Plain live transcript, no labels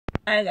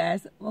Hi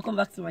guys, welcome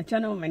back to my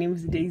channel. My name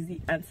is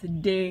Daisy and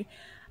today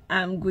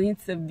I'm going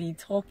to be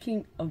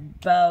talking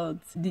about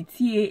the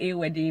TAA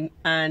wedding,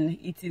 and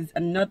it is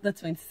another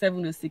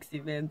 2706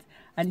 event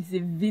and it's a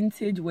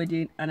vintage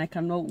wedding and I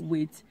cannot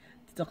wait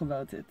to talk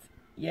about it.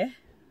 Yeah,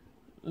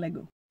 let's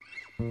go.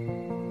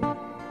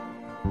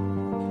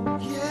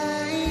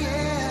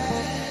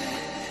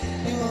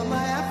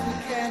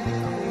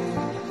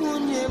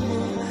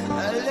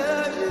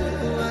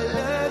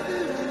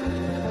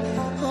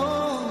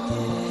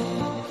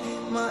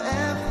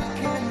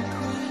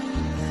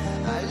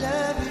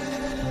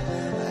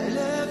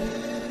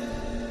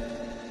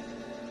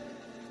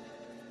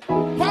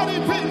 Party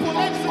people,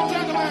 ladies and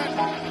gentlemen,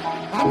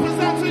 I'm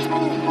presenting you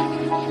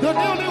the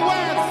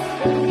newlyweds,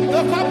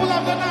 the couple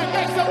of the night.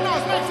 Make some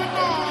noise, make some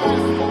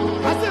noise.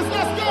 That's this,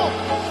 let's go.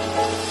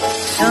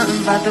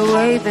 Something about the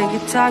way that you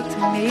talk to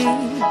me,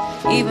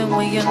 even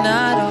when you're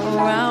not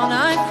around,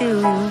 I feel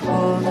you,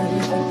 boy.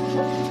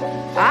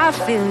 I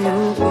feel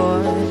you,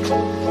 boy.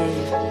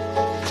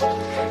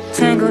 Yeah.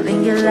 Tangled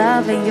in your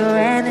love and your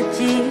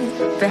energy.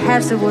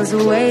 Perhaps it was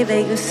the way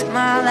that you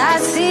smiled. I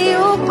see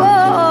you,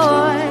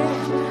 boy.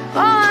 Oh,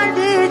 I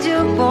need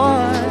you,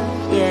 boy.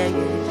 Yeah,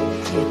 yeah,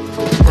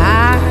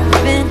 yeah.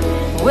 I've been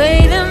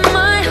waiting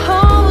my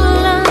whole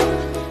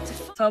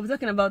life. So I'll be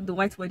talking about the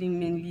white wedding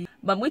mainly,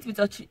 but I'm going to be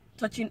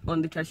touching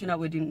on the traditional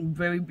wedding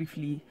very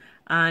briefly,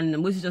 and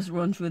I'm going to just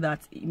run through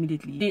that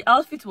immediately. The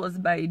outfit was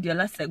by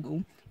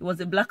Daieziey. It was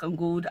a black and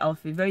gold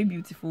outfit, very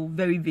beautiful,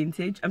 very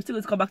vintage. I'm still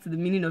going to come back to the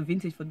meaning of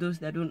vintage for those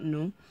that don't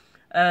know.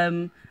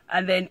 And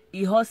then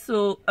he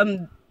also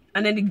and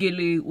then the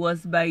gele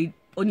was by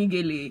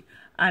Onigele,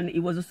 and it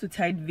was also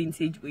tied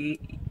vintage way.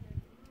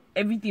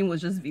 Everything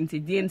was just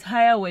vintage. The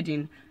entire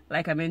wedding,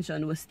 like I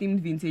mentioned, was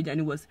themed vintage,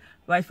 and it was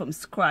right from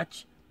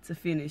scratch to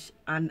finish,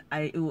 and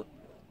I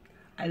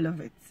love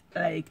it.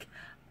 Like,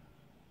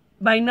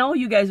 by now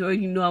you guys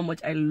already know how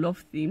much I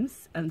love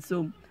themes, and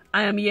so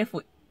I am here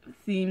for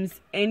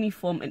themes, any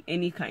form and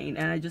any kind,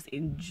 and I just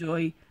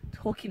enjoy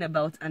talking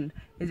about and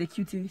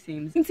executing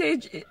themes.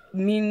 Vintage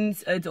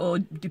means it or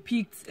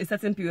depicts a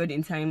certain period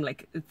in time,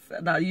 like it's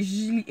that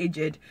usually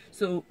aged.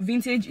 So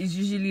vintage is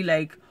usually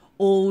like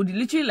old,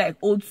 literally like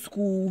old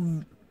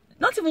school,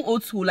 not even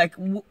old school, like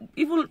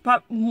even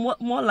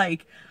more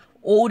like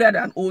older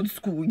than old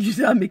school, if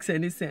that makes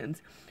any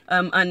sense.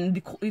 And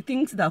the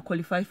things that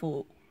qualify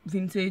for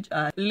vintage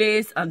are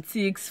lace,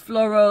 antiques,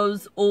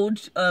 florals, old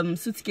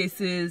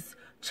suitcases,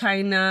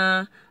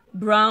 china,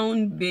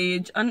 brown,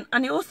 beige, and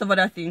a host of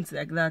other things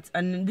like that.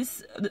 And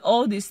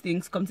all these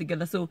things come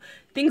together. So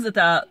things that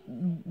are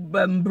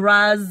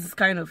brass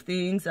kind of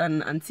things,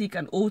 and antique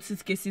and old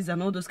suitcases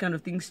and all those kind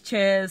of things,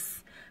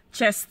 chests,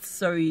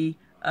 sorry,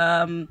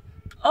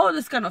 all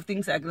those kind of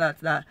things like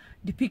that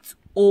depicts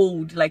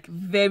old, like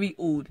very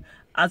old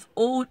as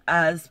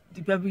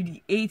probably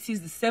the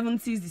 80s, the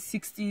 70s, the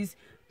 60s,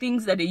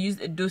 things that they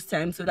used at those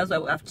times. So that's why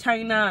we have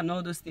china and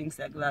all those things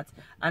like that,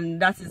 and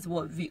that is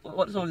what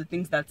some of the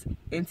things that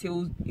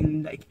entails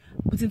in like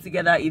putting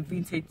together a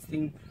vintage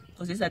thing,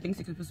 because these are things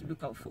you're supposed to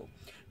look out for.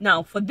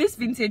 Now for this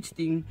vintage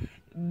thing,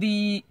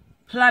 the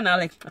planner,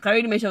 like I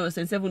already mentioned, was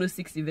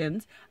 2706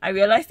 event. I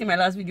realized in my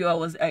last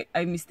video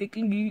I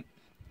mistakenly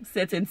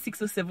set in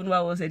 607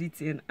 while I was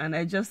editing, and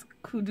I just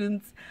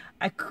couldn't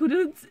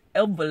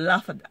help but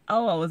laugh at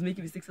how I was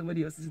making mistake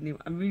somebody else's name.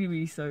 I'm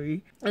really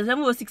sorry. The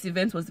 706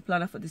 event was the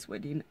planner for this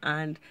wedding,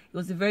 and it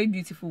was a very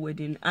beautiful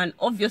wedding. And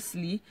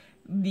obviously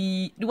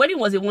the wedding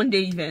was a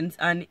one-day event,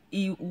 and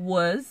it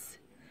was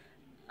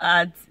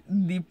at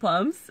the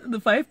Palms, the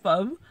 5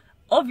 Palm.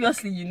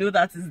 Obviously, you know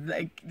that is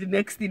like the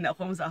next thing that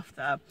comes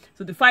after.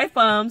 So the 5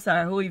 Palms,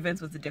 our whole event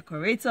was the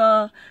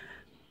decorator,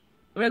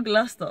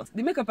 regular stuff.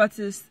 The makeup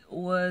artist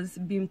was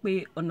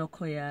Bimpe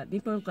Onokoya.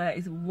 Bimpe Onokoya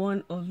is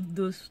one of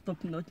those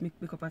top-notch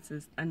makeup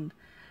artists, and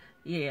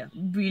yeah,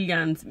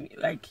 brilliant,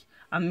 like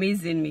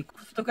amazing.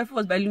 Photography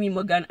was by Lumi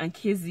Morgan and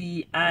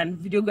KZ, and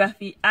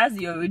videography, as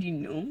you already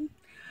know,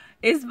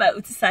 is by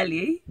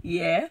Utisale.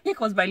 Yeah,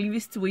 cake was by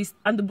Lewis Twist,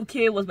 and the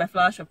bouquet was by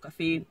Flower Shop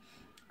Cafe.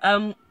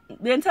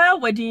 The entire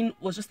wedding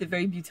was just a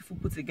very beautiful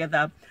put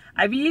together.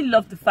 I really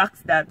love the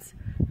fact that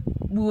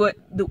they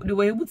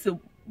were able to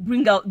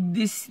bring out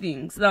these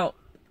things. Now,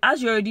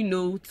 as you already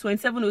know,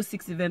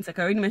 2706 events, like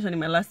I already mentioned in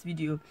my last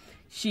video,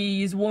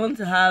 she is one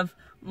to have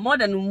more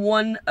than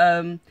one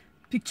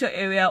picture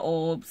area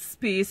or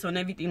space and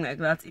everything like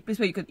that, a place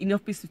where you can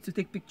enough space to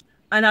take pictures.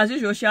 And as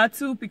usual, she had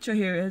 2 picture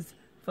areas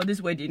for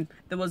this wedding.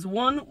 There was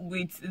one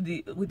with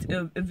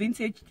a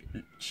vintage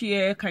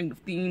chair kind of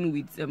thing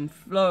with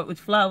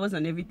flowers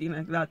and everything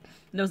like that.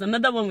 And there was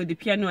another one with the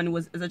piano, and it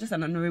was just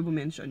an honorable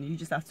mention. You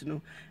just have to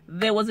know.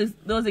 There was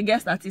a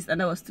guest artist, and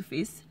that was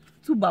Two-Face,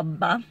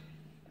 Baba.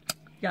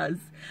 Yes,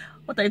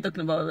 what are you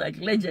talking about? Like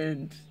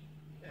legend.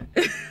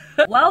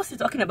 Whilst you're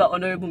talking about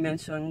honorable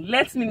mention,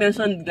 let me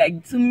mention,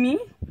 like, to me,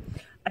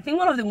 I think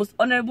one of the most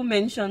honorable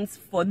mentions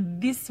for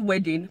this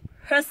wedding,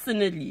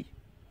 personally,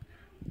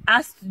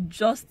 has to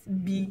just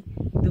be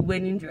the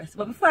wedding dress.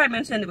 But before I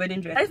mention the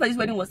wedding dress, I for this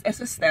wedding was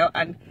Esther style,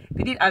 and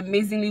they did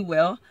amazingly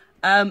well.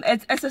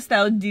 Essa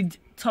Style did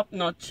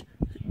top-notch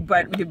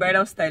with the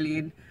bridal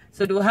styling.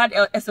 So they had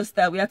Essa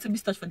Style. We had to be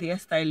touched for the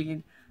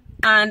hairstyling.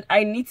 And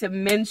I need to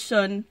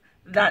mention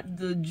that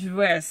the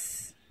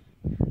dress.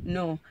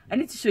 No, I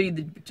need to show you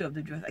the picture of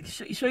the dress. I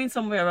can show you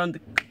somewhere around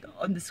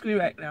on the screen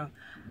right now.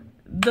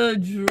 The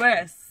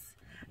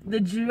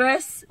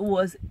dress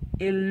was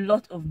a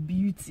lot of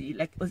beauty.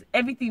 Like, it was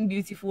everything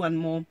beautiful and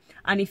more,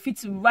 and it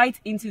fits right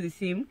into the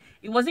theme.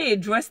 It wasn't a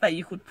dress that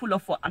you could pull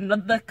off for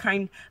another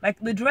kind. Like,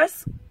 the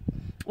dress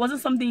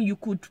wasn't something you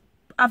could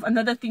have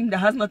another thing that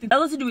has nothing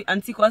to do with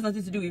antique or has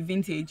nothing to do with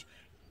vintage.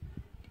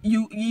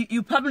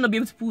 You probably not be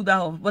able to pull that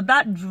off, but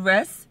that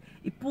dress,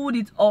 it pulled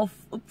it off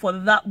for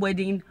that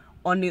wedding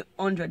on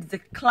 100. It's a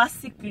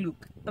classic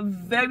look, a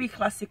very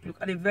classic look,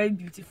 and a very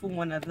beautiful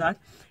one at that.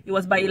 It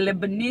was by a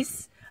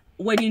Lebanese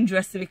wedding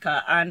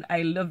dressmaker, and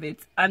I love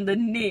it. And the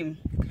name,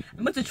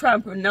 I'm going to try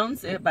and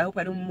pronounce it, but I hope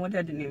I don't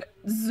murder the name.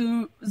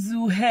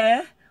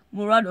 Zuhair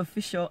Murad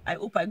official. I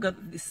hope I got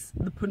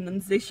the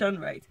pronunciation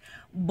right,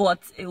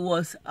 but it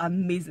was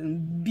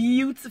amazing.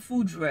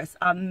 Beautiful dress,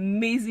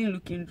 amazing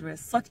looking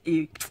dress. Such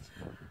a,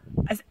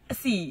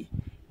 see,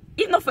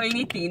 if not for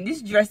anything,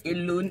 this dress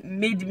alone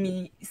made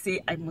me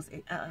say I must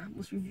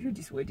review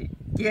this wedding.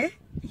 Yeah.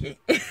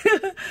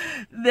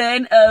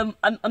 Then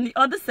on the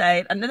other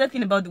side, another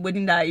thing about the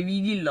wedding that I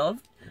really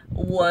loved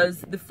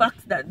was the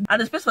fact that at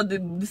the space for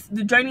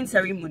the joining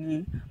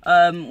ceremony,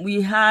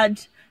 we had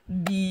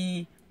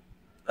the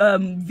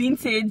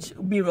vintage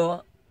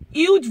mirror,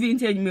 huge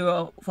vintage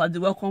mirror for the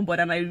welcome board,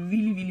 and I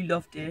really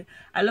loved it.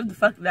 I love the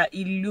fact that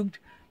it looked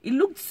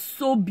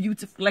so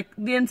beautiful. Like,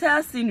 the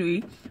entire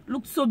scenery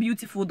looked so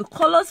beautiful. The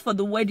colors for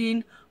the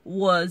wedding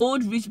was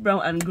gold, rich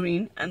brown, and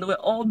green, and they were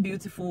all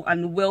beautiful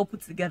and well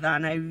put together,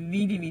 and I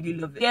really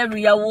loved it. Yeah,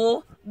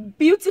 Riawo,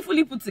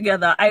 beautifully put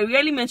together. I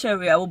rarely mention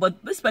Riawo,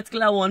 but this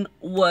particular one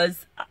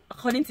was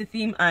according to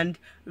theme and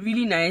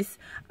really nice.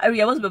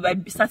 Riawo was by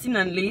satin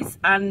and lace,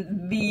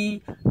 and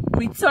the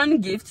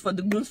return gift for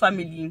the groom's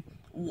family,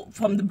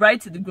 from the bride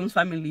to the groom's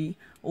family,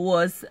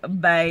 was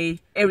by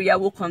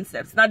Riawo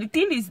Concepts. Now the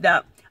thing is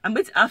that I'm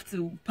going to have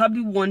to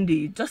probably one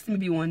day, just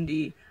maybe one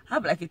day,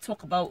 have like a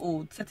talk about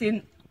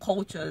certain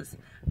cultures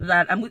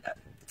that I'm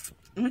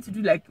going to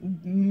do, like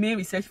main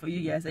research for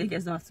you guys. So you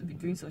guys don't have to be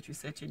doing such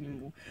research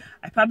anymore.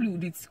 I probably would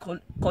do it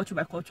culture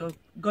by culture.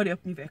 God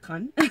help me if I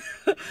can.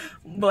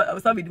 But I'll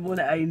start with the one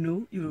that I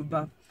know,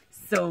 Yoruba.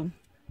 So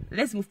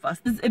let's move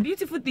fast. It's a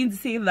beautiful thing to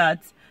say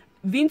that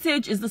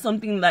vintage is not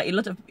something that a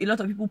lot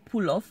of people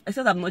pull off,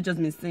 except I've not just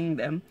been seeing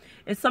them.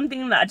 It's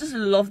something that I just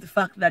love, the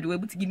fact that they were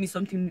able to give me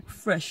something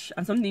fresh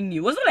and something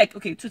new. It wasn't like,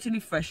 okay,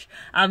 totally fresh.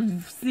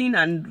 I've seen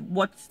and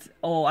watched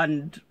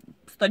and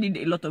studied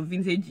a lot of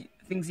vintage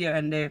things here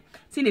and there,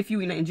 seen a few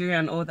in Nigeria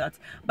and all that,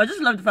 but I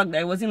just love the fact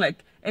that it wasn't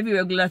like every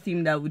regular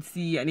theme that I would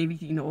see and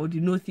everything, or the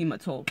no theme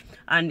at all.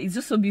 And it's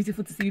just so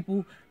beautiful to see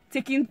people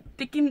taking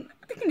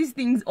these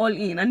things all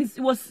in, and it's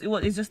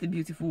just a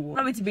beautiful one.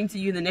 I'm going to bring to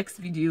you in the next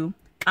video,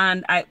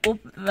 and I hope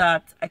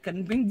that I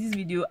can bring this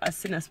video as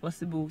soon as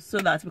possible so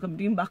that we can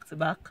be doing back to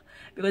back,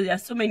 because there are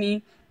so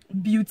many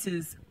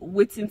beauties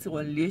waiting to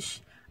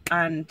unleash.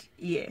 And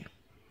yeah,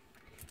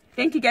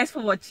 thank you guys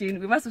for watching.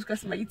 Remember to subscribe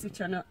to my YouTube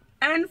channel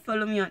and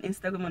follow me on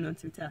Instagram and on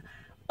Twitter.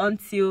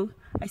 Until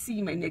I see you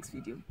in my next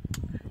video,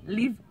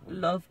 live,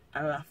 love,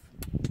 and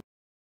laugh.